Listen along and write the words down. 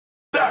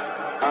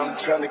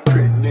tryna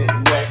crit neck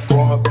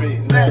on her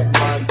big neck.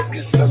 My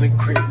nigga selling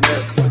crit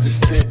neck for the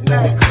stick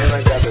neck. And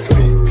I got a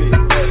big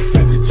neck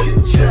for the chit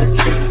chat.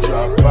 For the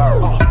drop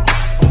out.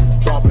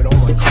 Drop it on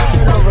my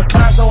car.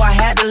 Recline, so I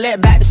had to let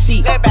back the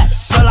seat.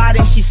 Fell out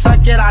and she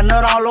sucked it, I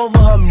nut all over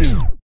her meat.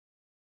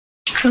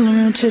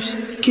 Feeling real tipsy,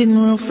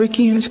 getting real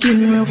freaky, and it's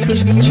getting real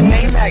frisky.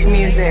 Maybach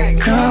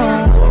music.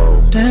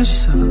 Go, dance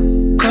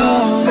yourself.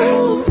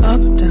 Go, up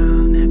and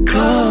down and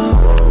go.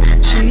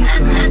 She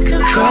go.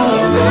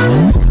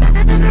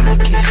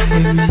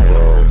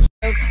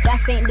 Got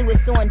St.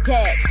 Louis on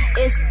deck.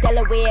 It's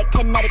Delaware,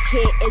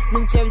 Connecticut. It's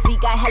New Jersey,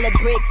 got hella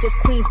bricks. It's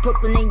Queens,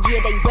 Brooklyn, and yeah,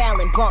 they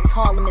rallin'. Bronx,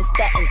 Harlem, and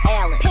Staten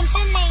Island.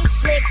 Pimpin' ain't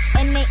slick,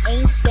 and they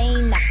ain't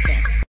saying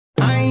nothing.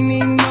 I ain't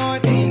need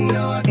naught, ain't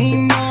naught.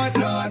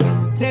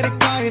 Take the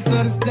car here to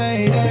the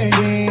stage,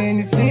 and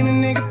you seen a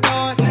nigga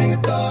thought,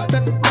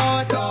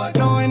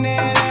 throwing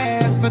that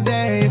ass for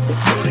days.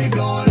 Booty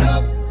going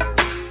up,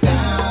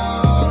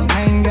 down.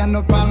 I ain't got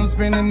no problem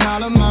spending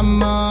all of my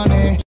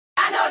money.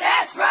 I know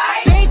that's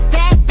right. Big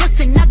bag,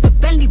 bustin' out the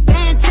belly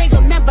band. Take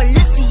a man,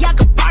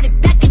 Balenciaga brought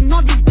it back, and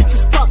all these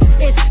bitches fuck.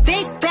 It's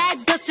big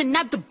bags, bustin'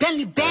 out the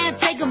belly band.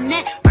 Take a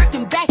man,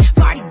 working back,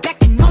 party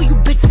back, and all you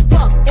bitches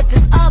fuck. If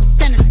it's up,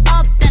 then it's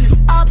up, then it's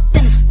up,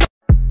 then it's up.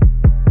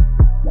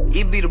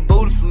 It be the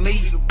booty for me.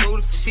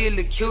 She a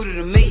little cuter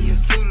than me.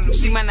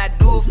 She might not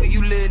do it for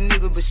you, little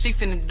nigga, but she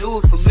finna do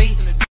it for me.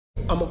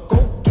 I'ma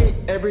go get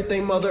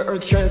everything Mother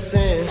Earth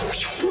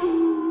transcends.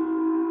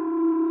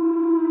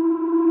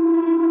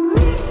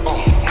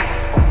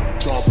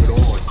 Drop it on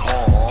my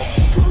car.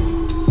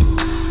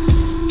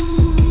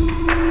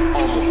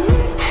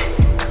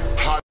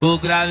 O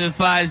grave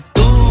faz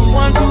tu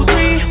 1, 2,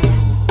 3.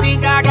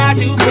 Think I got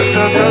you beat.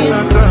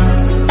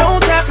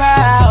 Don't tap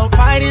out,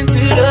 fight into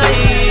the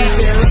heat. She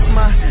said, look,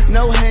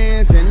 no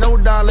hands and no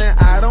darling,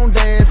 I don't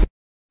dance.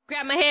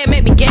 Grab my head,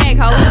 make me gag,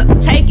 ho.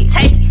 Take it,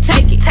 take it,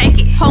 take it, take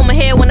it. Hold my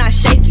head when I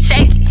shake it,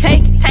 shake it.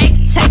 Take it, take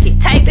it, take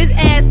it, take it. This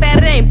ass bad,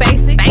 it ain't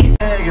basic.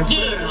 Yeah,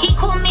 he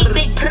call me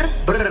big purr.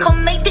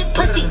 Come make the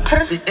pussy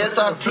purr. The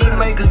SRT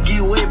maker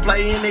get wet,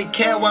 play in they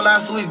cat while I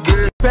switch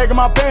gears. Taking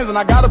my pants and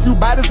I got a few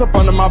bodies up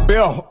under my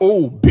belt.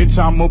 Oh, bitch,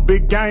 I'm a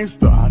big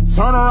gangster. I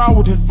turn around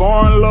with this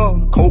foreign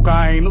love.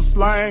 Cocaine a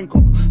slang.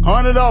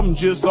 100 of them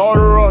just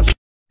order us.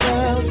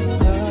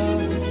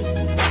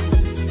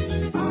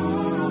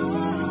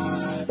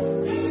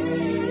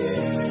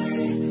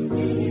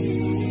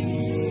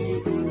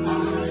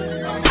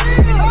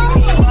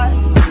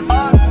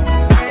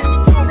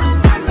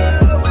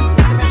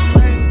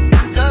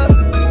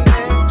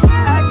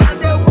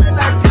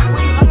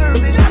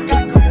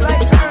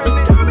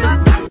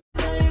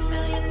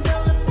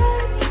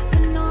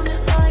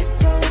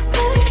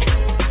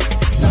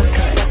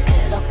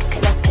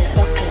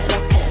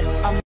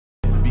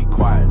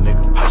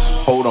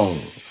 Hold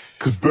on,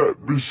 cause that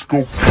bitch go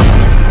when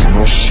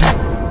I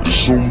shoot,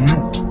 it's on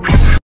mute.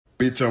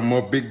 Bitch, I'm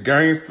a big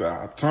gangster.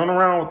 I turn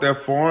around with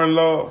that foreign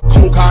love.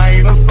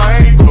 Cocaine a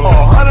slang,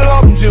 100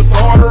 of them just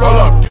order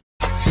up.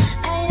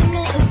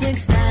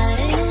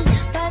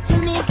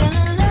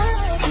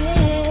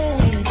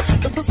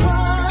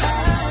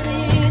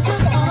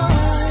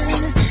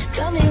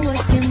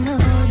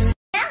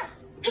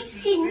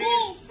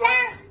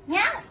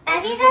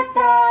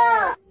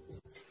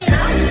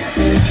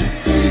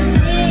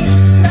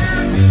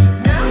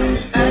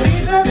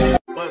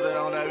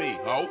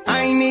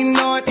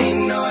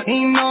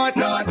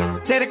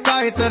 Take the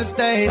car here to the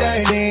stage,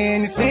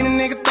 and you seen a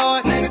nigga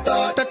thought,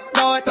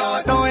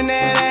 throwing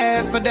that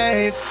ass for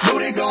days.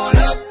 Booty going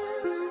up,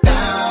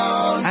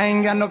 down. I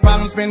ain't got no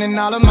problem spending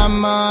all of my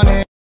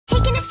money.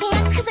 Taking a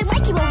chance, cause I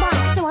like you a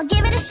lot, so I'll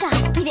give it a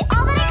shot. Give it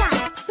all that I got.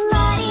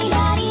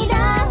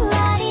 La-di-da-di-da,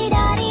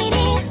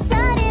 la-di-da-di-dee.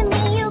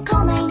 Suddenly you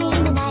call my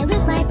name, and I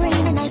lose my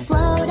brain, and I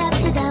float up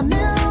to the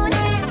moon.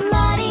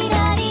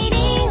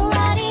 La-di-da-di-dee,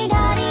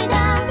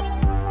 la-di-da-di-da.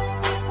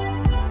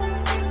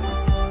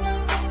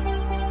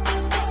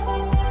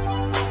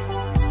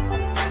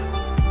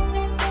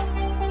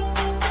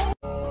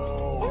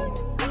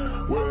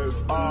 Where's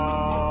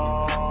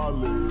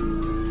Ollie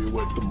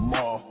with the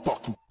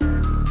motherfucking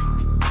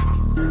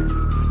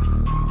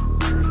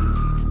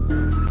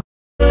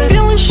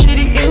Feeling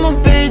shitty in my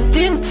bed,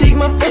 didn't take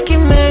my fucking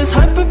meds.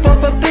 Hyper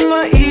pop up in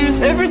my ears,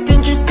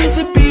 everything just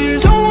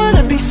disappears. Don't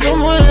wanna be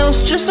someone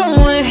else, just don't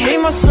wanna hate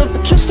myself. I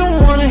just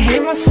don't wanna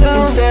hate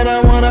myself, instead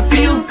I wanna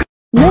feel good.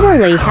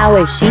 Literally, how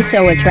is she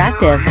so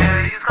attractive?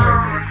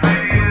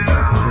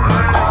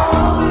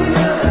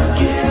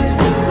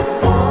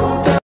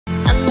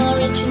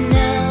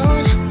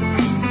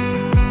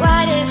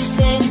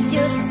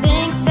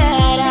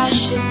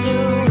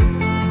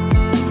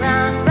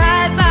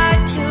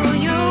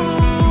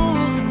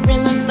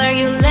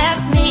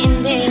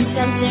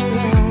 Empty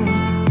room,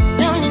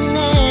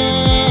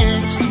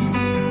 loneliness.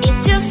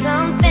 It's just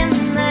something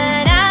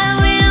that I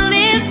will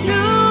live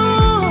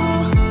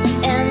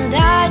through, and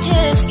I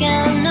just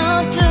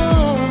cannot do.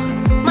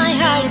 My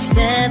heart is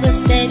there.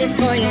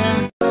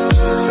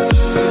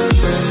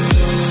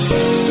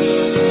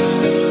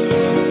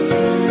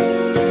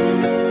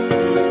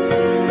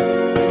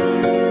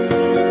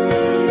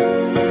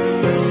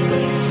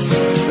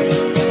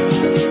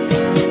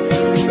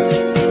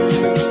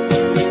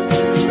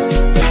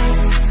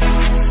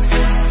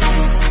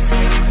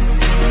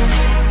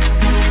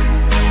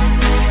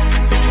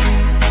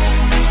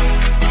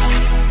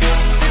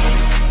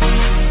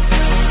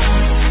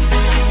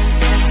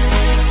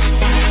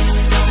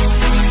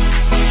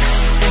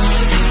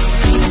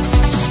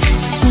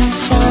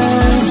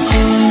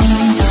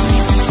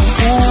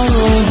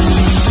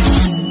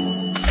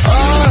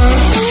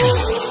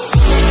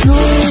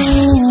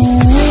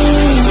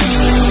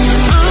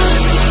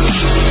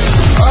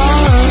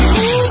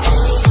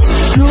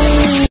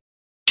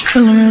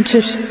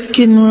 real tipsy,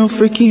 getting real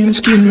freaky, and it's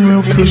getting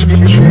real fishy.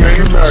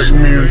 Maybach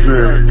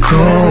music.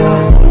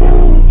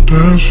 Go,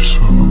 dance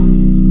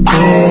some. Go,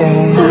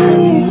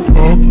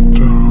 up and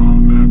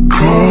down and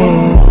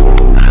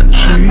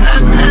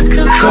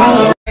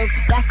go.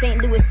 Got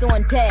St. Louis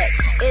doing that.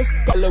 It's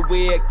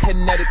Delaware,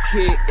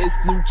 Connecticut, it's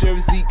New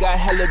Jersey, got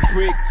hella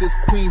bricks. It's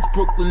Queens,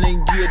 Brooklyn,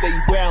 and yeah, they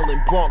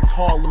wildin'. Bronx,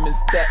 Harlem, and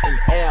Staten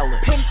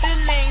Island.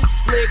 Pimpin' ain't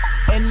slick,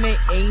 and they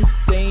ain't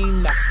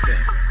saying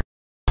nothing.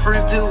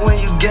 Friends do when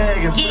you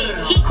gagging.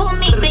 Yeah, he call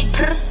me Big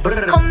Purr.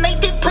 Come make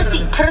that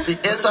pussy purr. The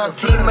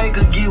SRT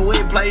makers get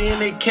wet, play in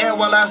they cat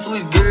while I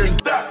switch gears.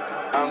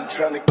 I'm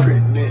tryna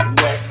crit neck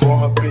on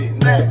her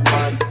big neck.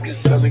 My niggas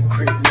selling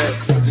crit neck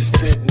for the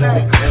shit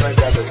neck. And I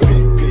got a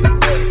big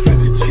neck for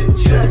the chit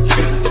chat.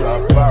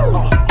 Drop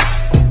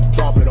out.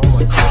 Drop it on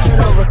my car.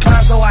 The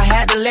recline, so I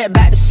had to let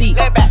back the seat.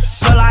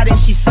 Fell out and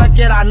she sucked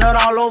it, I nut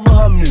all over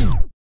her meat.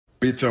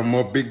 Bitch, I'm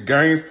a big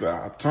gangster.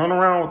 I turn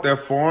around with that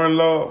foreign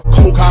love.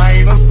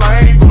 Cocaine the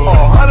same,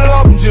 100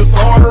 of them just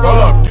ordered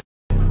up.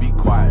 Be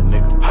quiet,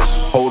 nigga.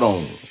 Hold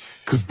on.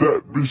 Cause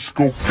that bitch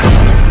go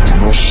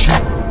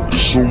Mashup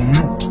is on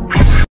mute.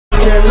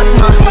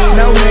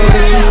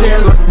 She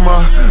said, Look, my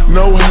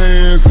no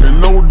hands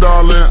and no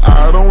darling,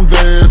 I don't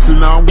dance.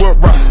 And I'm with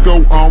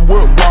Roscoe, I'm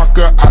with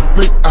Rocker. I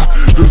think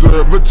I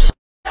deserve a big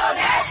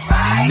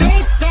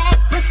bag,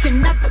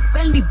 listen up the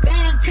belly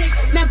band. Take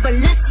remember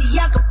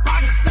Balenciaga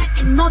brought it back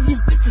and all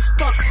these bitches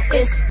fuck.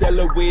 It's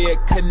Delaware,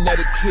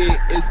 Connecticut,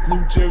 it's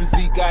New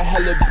Jersey, got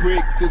hella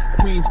bricks. It's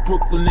Queens,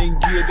 Brooklyn, and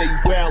yeah, they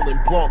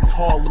wildin'. Bronx,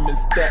 Harlem, and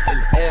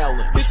Staten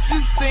Island.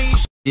 Bitches saying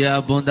shit. E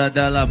a bunda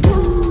dela.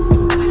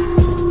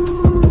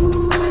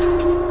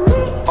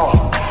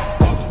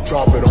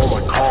 Drop it on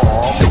my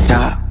car.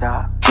 Stop,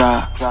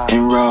 drop,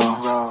 and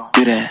roll.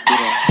 Do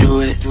that.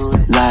 Do it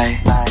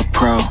like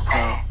pro.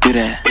 Do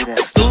that.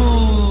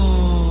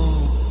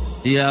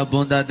 E a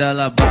bunda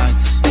dela bate,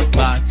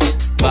 bate,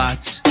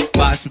 bate,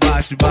 bate,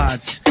 bate,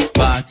 bate,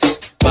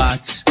 bate,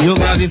 bate. E o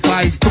grave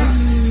faz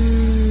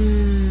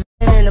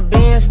In the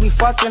Benz, we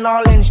fucking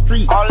all in the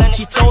street.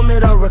 She told me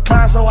to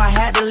recline, so I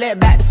had to let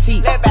back the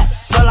seat.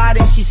 Fell out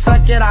and she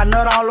sucked it, I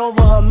nut all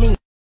over her meat.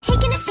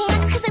 Taking a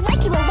chance, cause I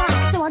like you a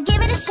lot, so I'll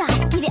give it a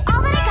shot. Give it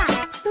all that I got.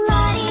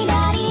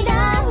 La-di-da-di-da,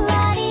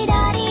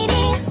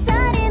 la-di-da-di-dee.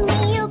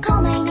 Suddenly you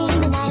call my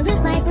name and I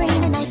lose my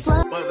brain and I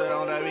float. What's that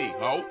on that beat?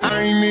 Oh.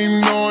 I ain't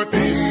even know it,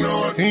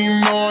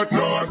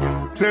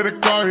 Take the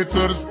car here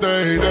to the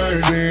stage,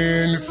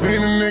 then you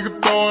seen a nigga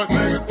throw it,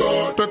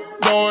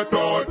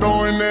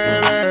 throwing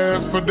that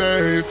ass for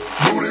days.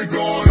 Booty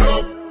going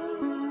up,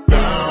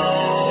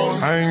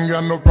 down. I ain't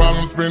got no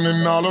problem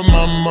spending all of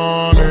my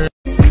money.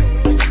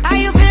 how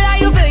you feel, how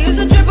you feel? Used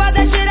to trip out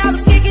that shit I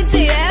was kicking to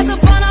you. Had some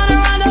fun on the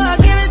rondo, I'll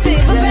give it to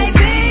you. But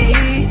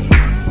baby,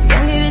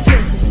 don't get it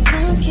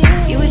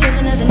twisted. You was just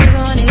another nigga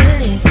on the hit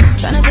list.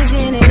 Tryna fix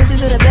any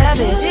issues with a bad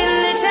bitch.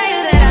 Didn't tell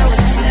you that I was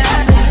a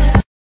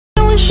savage.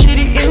 Feeling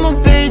shitty in my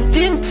bed,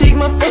 didn't take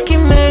my fucking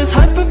meds.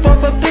 Hyper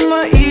pop up in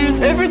my ears,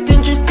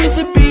 everything just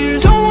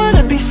disappears. Don't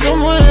wanna be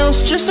someone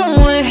else, just don't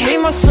wanna hate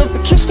myself.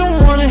 I just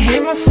don't wanna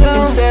hate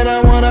myself. Instead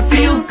I wanna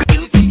feel good.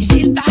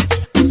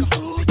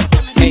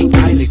 Hey,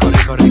 ay, rico,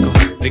 rico, rico,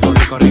 rico,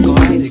 rico, rico,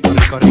 ay, rico,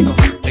 rico, rico,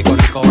 rico,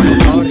 rico,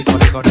 rico,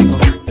 rico, rico, rico,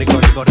 rico,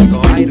 rico,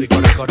 rico, ay, rico,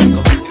 rico,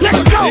 rico.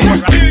 Let's go!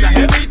 Esa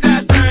jevita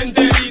está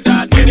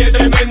enterita, tiene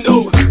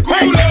tremendo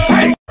culo.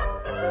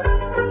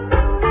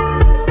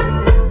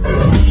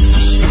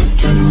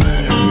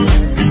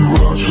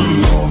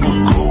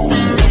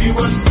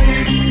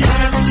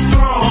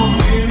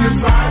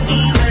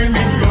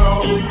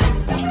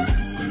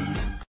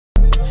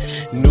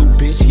 new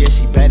bitch, yeah,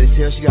 she bad as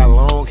hell, she got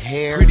long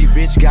hair. Pretty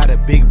bitch got a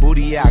big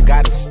booty, yeah, I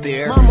gotta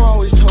stare. Mama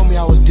always told me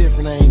I was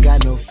different, I ain't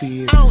got no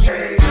fear.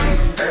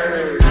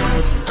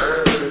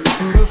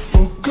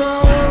 Beautiful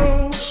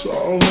girls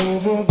all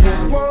over the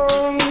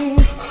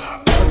world.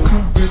 I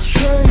could be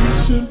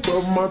chasing,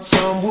 but my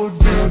time would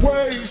be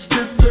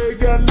wasted. They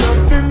got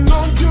nothing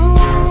on you,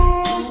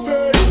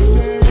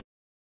 baby.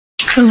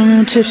 Feeling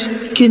real tipsy,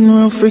 getting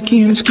real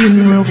freaky, and it's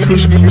getting real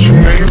fishy.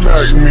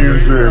 Maybach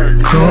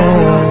music. Go,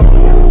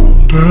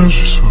 dance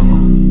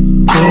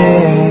some. Go,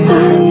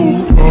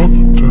 up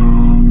and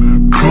down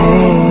and go.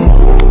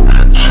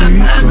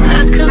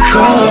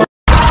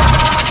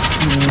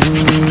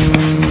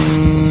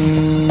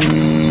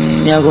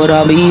 You're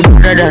gonna be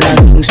better than a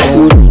king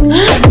stone.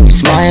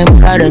 It's my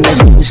brother and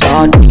it's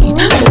start me.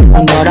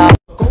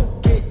 Go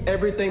get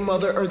everything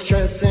Mother Earth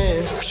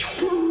transcends.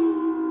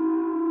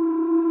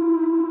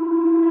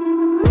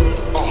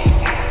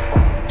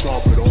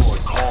 Drop it on my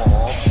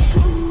car.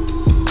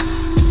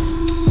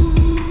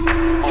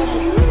 I'm a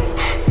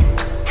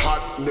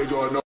hot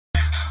nigga.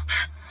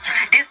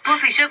 This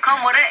pussy should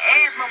come with an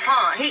asthma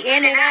pump. He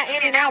in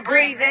and out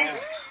breathing.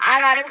 I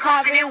got him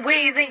coughing and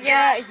wheezing,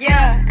 yeah,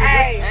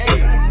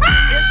 ayy.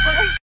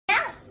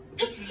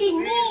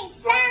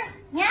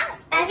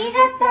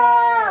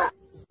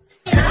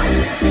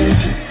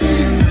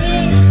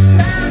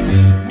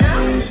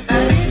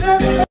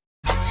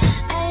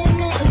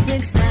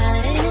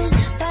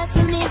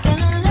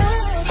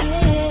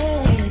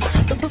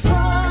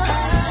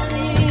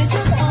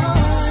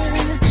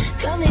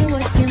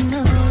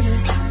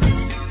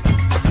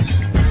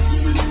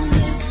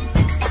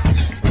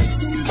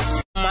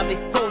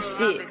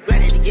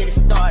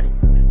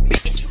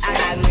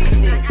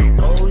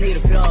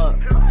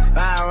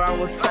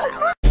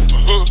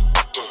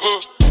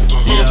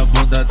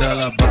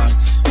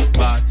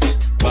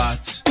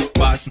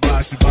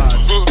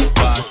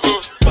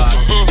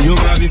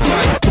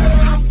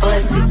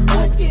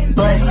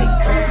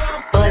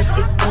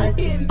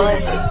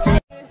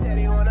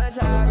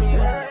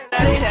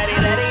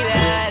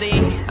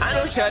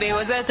 Shorty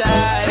was a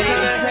thotty.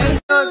 Hey,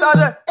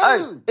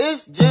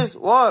 it's just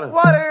water.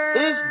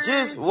 It's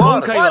just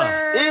water.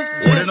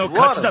 It's just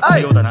water.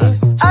 Hey,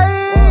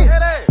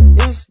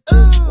 it's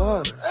just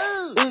water.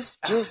 It's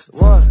just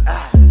water.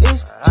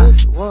 It's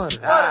just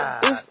water.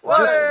 It's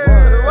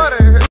just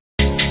water.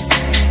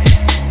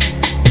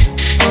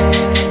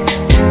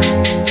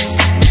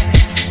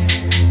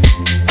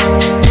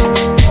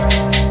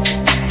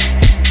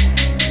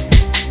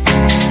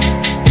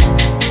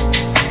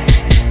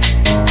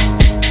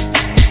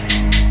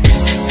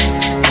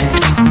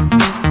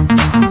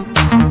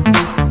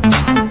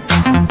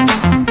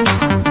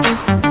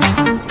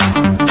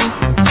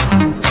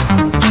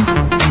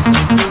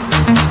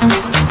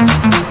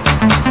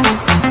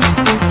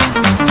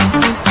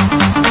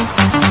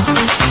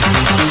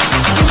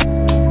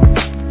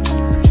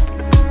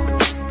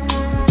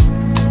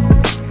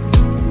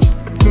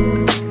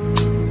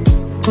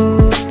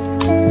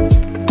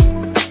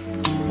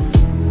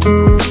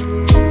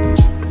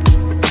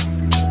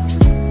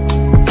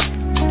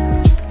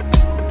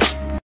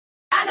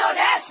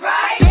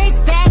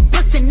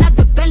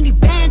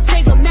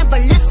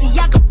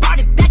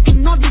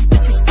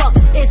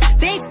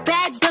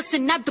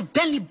 Not the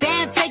belly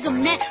band, take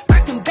them net,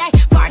 working back,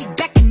 party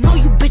back, and know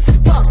you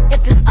bitches fuck.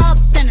 If it's up,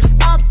 then it's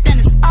up, then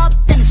it's up,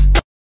 then it's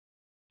up.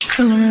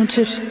 Feeling real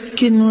tipsy,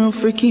 getting real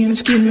freaky, and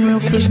it's getting real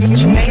frisky.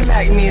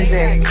 Maybach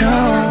music.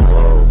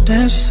 Go,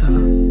 dance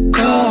yourself,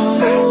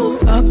 go,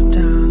 up and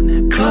down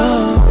and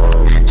go.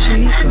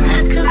 She go, I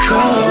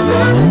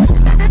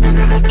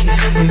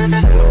can hear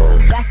me.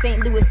 Got St.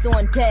 Louis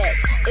on deck.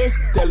 It's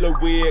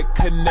Delaware,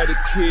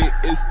 Connecticut,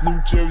 it's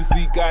New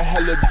Jersey, got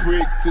hella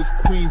bricks. It's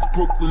Queens,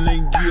 Brooklyn,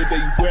 and yeah,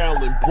 they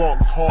wildin'.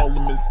 Bronx,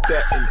 Harlem, and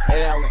Staten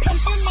Island.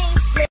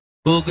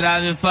 O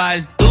grave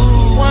faz tu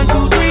 1,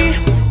 2, 3.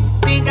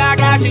 Think I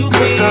got you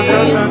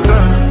pinned.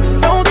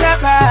 Don't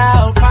tap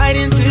out, fight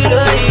into the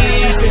end.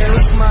 She said,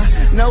 look,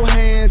 no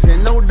hands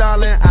and no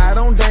darling, I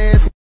don't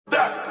dance.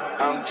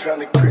 I'm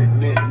tryna crit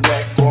neck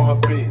on her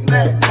big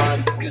neck.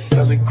 Mine is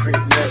selling crit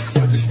neck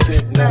for the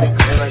stick neck.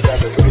 And I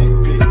got a big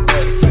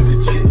neck for the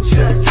chit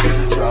chat.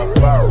 Drop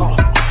out,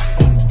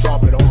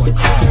 drop it on my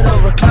car. The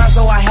recline,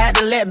 so I had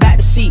to let back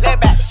the seat.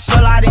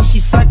 Pull out and she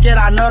suck it,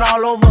 I nut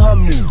all over her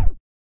meat.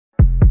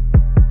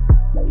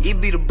 It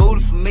be the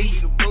booty for me.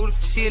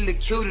 She a little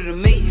cuter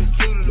than me.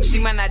 She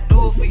might not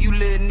do it for you,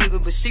 little nigga,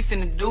 but she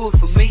finna do it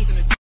for me.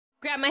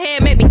 grab my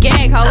head, make me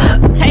gag, ho.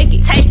 Take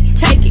it, take it,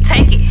 take it,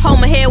 take it.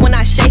 Hold my head when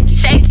I shake it,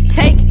 shake it.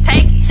 Take it,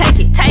 take it, take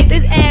it, take it.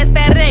 This ass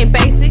fat, it ain't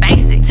basic,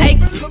 basic. Take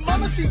it. The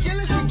mama, she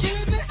killing it.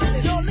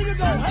 Yo, nigga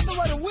gon' have to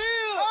ride a wheel.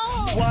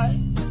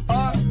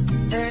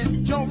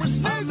 Y-R-N, don't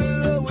respect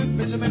me with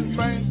Benjamin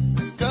Franklin.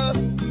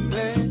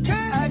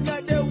 I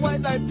got that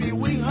white like Pee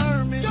Wee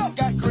Herman.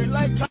 Got green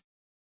like.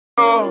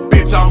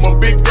 Bitch, I'm a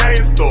big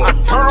gangster. I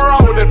turn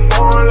around with that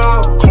foreign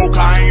love.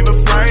 Cocaine a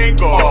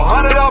strangle.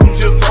 100 of them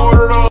just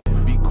ordered up.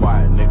 Be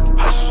quiet, nigga.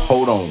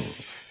 Hold on.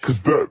 Cause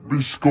that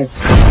bitch go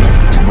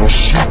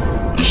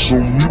Mashup is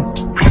on mute.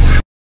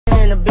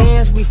 In the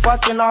Benz, we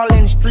fucking all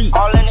in the street.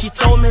 She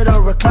told me to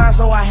recline,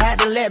 so I had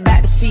to let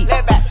back the seat.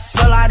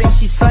 Pull out and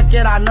she suck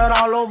it, I nut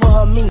all over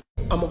her meat.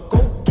 I'ma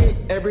go get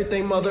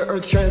everything Mother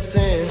Earth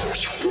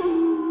transcends.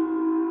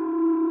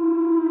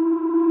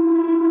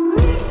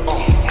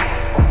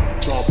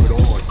 Drop it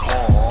on my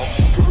car.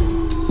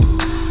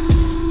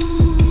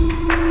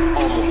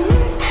 I'm a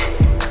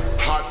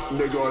hot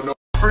nigga. No.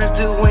 Friends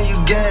do when you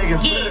gagging.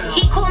 Yeah,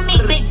 he call me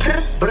Big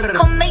Purr.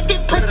 Come make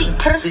that pussy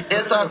purr. The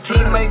SRT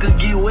makers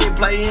get wet,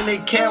 play in they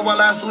cat while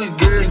I switch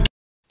gears.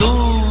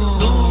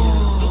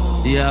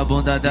 E a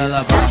bunda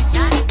dela bate,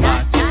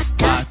 bate,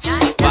 bate,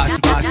 bate,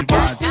 bate,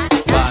 bate,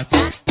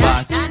 bate,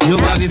 bate. E o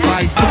grave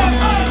faz.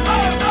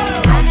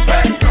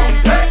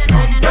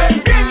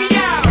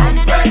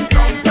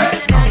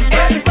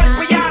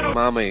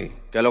 Mami,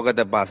 ¿qué es lo que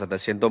te pasa? Te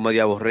siento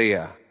medio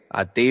aburrida.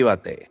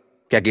 Actívate,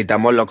 que aquí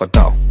estamos locos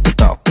todos,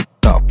 todos,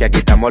 todos. Que aquí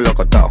estamos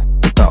locos todos,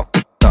 todos,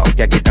 todos.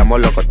 Que aquí estamos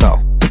locos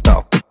todos,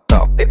 todos,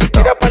 todos.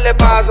 Tira para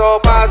paso,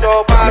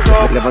 paso,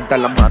 paso. Levanta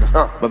las manos,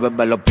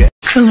 muéveme los pies.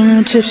 Feeling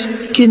real tipsy,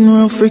 getting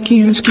real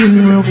freaky, and it's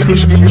getting real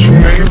frisky.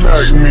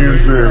 Maybach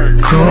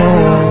music.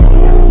 Go,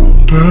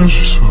 dance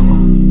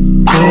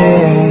some. Go,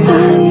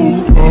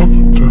 up,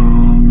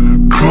 down,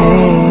 and go.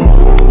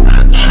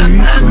 She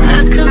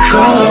go.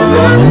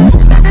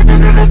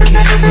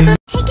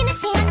 Taking a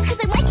chance, cause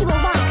I like you a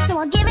lot, so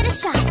I'll give it a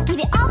shot. Give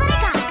it all that I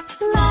got.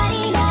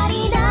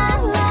 La-di-da-di-da,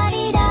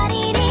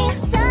 la-di-da-di-dee.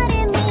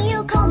 Suddenly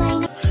you call my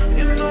name.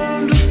 You know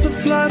I'm just a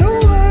flight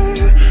away.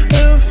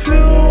 If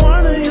you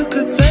wanna, you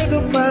could take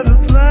a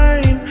private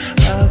plane.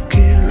 A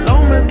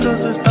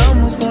kilómetros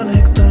estamos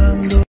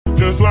conectando.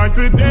 Just like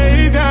the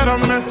day that I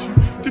met you,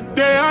 the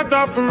day I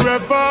thought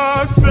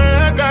forever.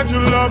 Said that you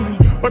love me,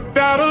 but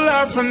that'll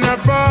last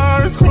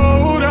forever. It's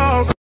cold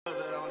out.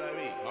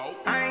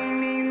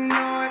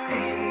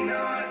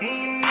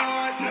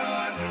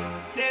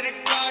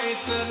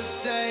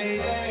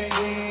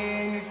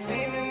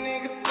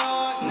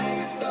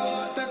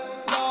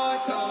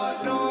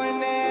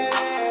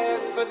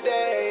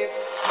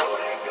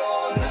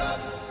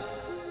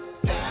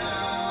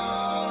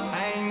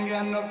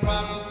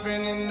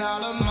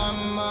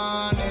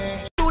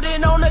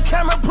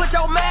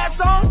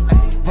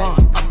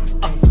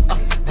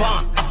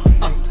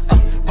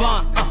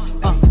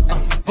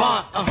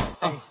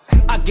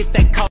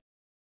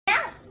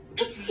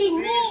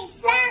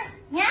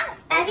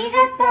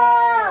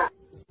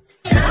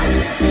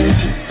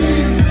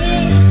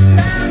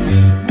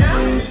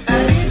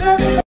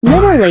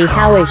 Truly,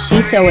 how is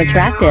she so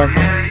attractive?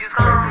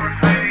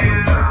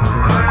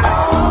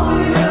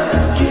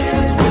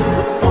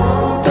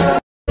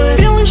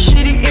 Feeling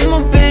shitty in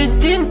my bed,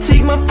 didn't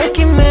take my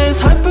fucking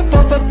meds. Hyper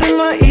pop up in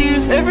my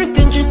ears,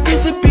 everything just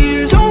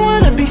disappears. Don't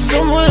wanna be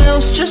someone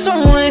else, just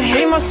don't wanna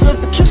hate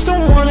myself, but just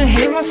don't wanna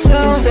hate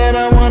myself. Instead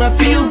I wanna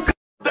feel good.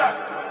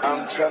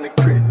 I'm tryna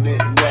crit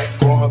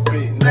knick-knack on her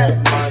big neck.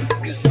 My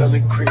nigga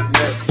selling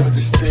crit-knack for the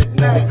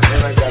stick-knack.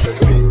 And I got a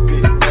big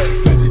neck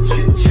for the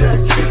chit-chat.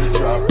 Finna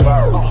drop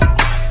out,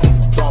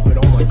 drop it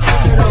on my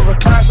car.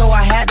 Recline, so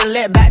I had to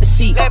let back the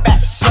seat.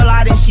 Fell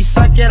out and she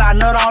sucked it, I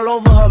nut all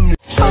over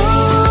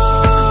her.